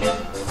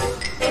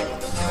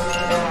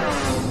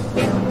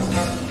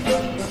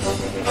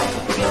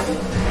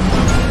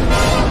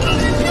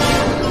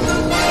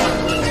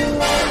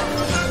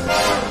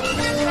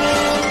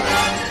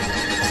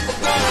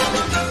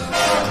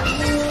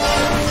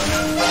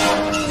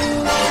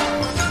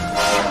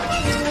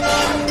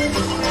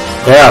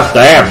 Yeah,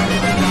 damn.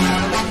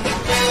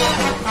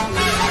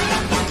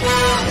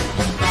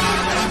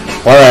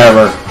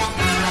 Whatever.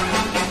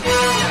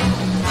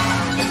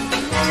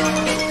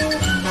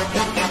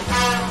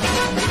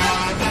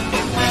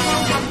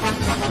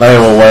 They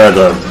will wear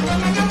this.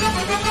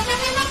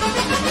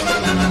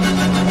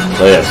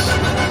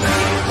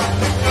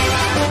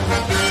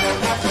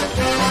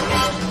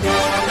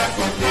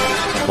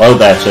 Load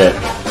that shit.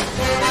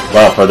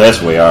 Well, for this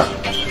we are.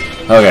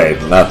 Okay,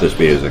 not this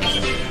music.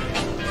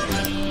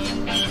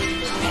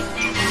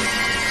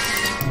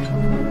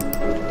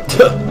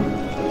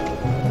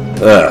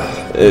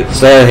 It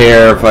said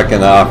here,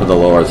 fucking offer the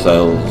Lord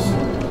souls.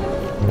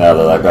 Now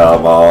that I got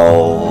them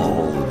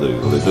all.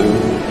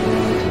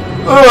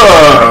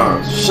 Oh,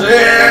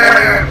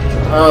 shit!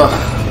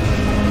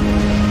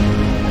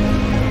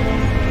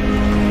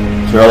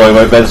 Surely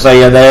we've been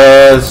saying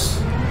this.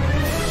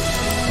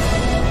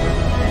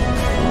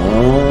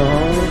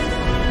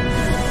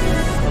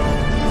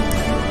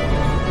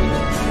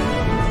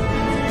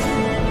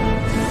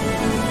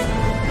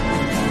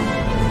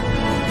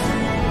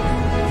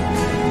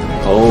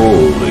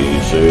 Holy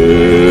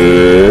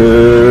shit.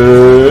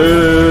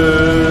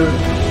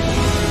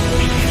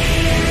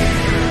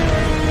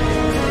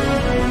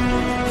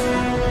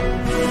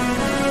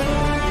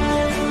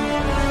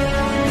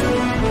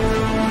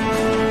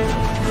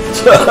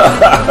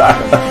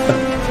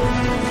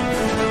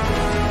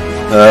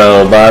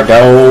 Oh my god.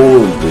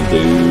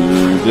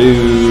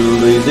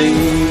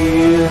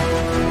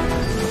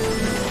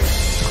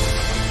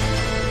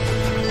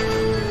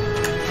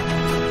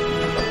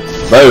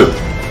 Boom.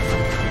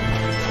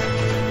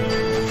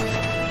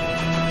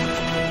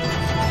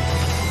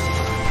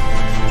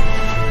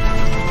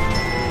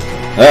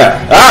 Yeah.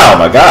 Oh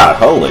my god,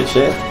 holy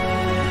shit.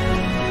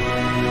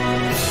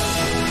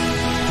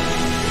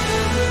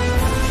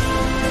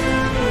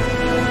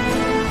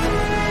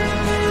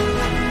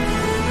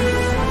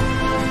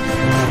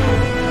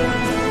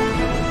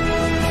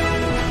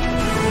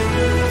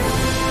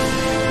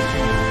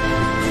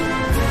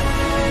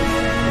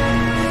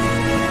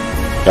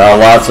 Got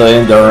lots of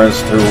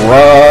endurance to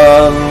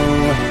run.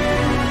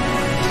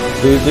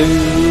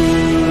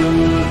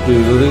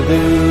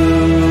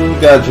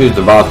 Gotta choose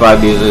the boss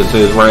fight music as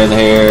soon as we're in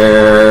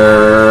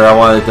here. I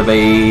want it to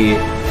be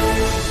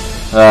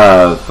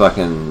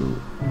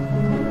fucking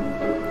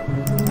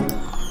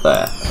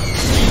that.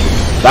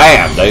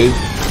 Damn, dude.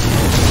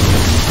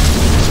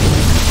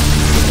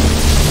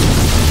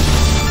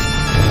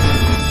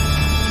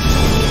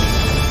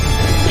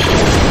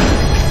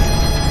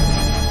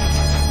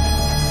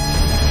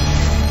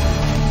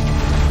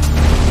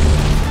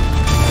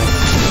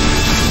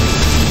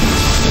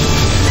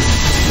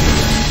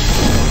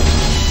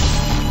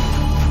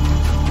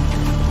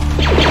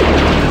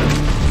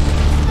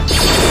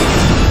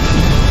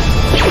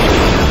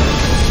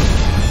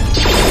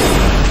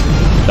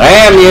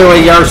 Damn you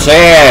and your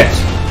shit!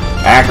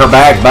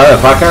 Acrobat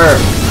motherfucker!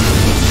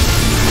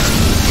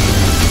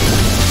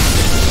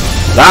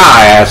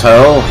 Die,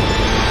 asshole!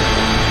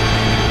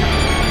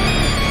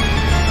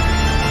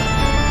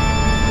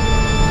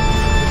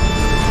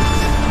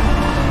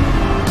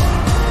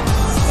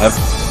 Yep.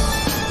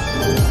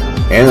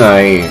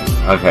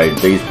 Okay,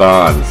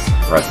 despawns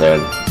right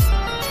then.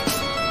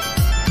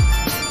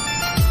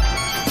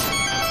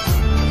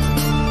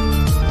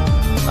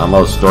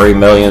 Almost 3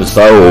 million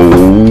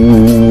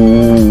souls.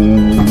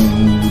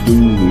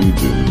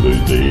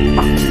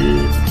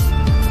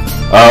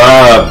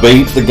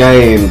 Beat the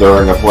game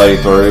during a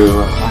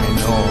playthrough. My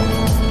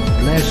Lord,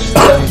 bless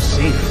thy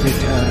safe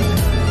return.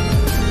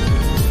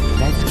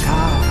 Let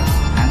Car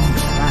and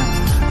Frank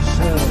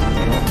serve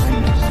your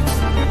highness.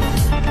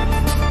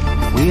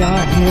 We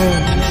are here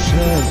to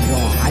serve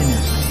your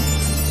highness.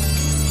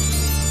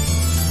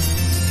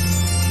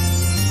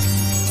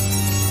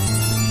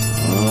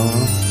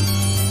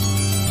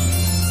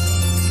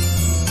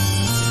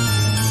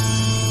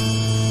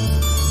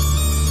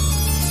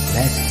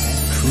 Let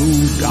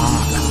true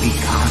dark be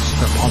cast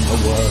upon the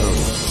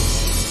world.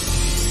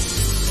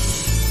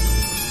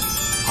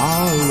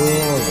 Our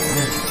Lord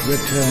hath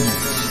returned.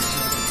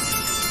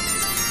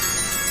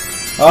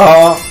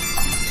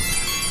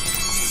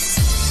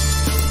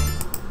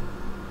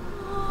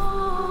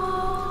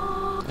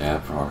 Yeah,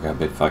 bro, got a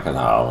big fucking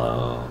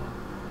hollow.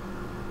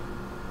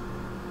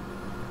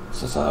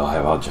 Since I don't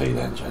have our cheat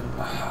engine.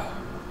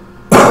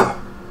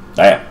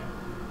 Damn.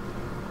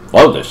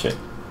 Load this shit.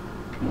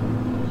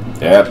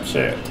 Yep,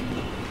 shit.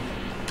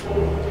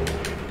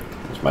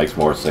 Which makes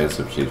more sense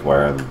if she's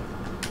wearing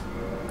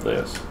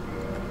this.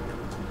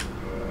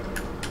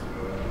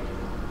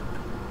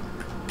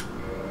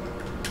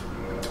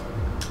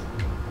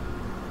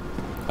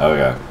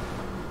 Okay.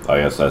 I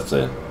guess that's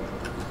it.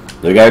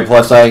 New game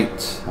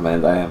 +8. I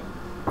mean, damn.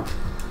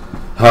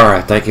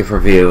 Alright, thank you for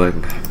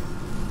viewing.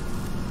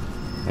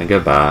 And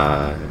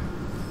goodbye.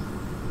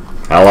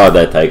 How long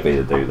did that take me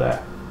to do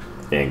that?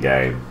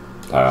 In-game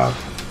time.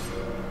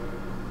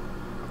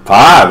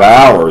 5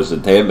 hours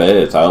and 10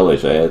 minutes, holy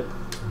shit.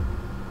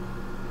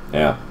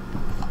 Yeah.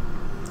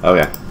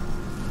 Okay.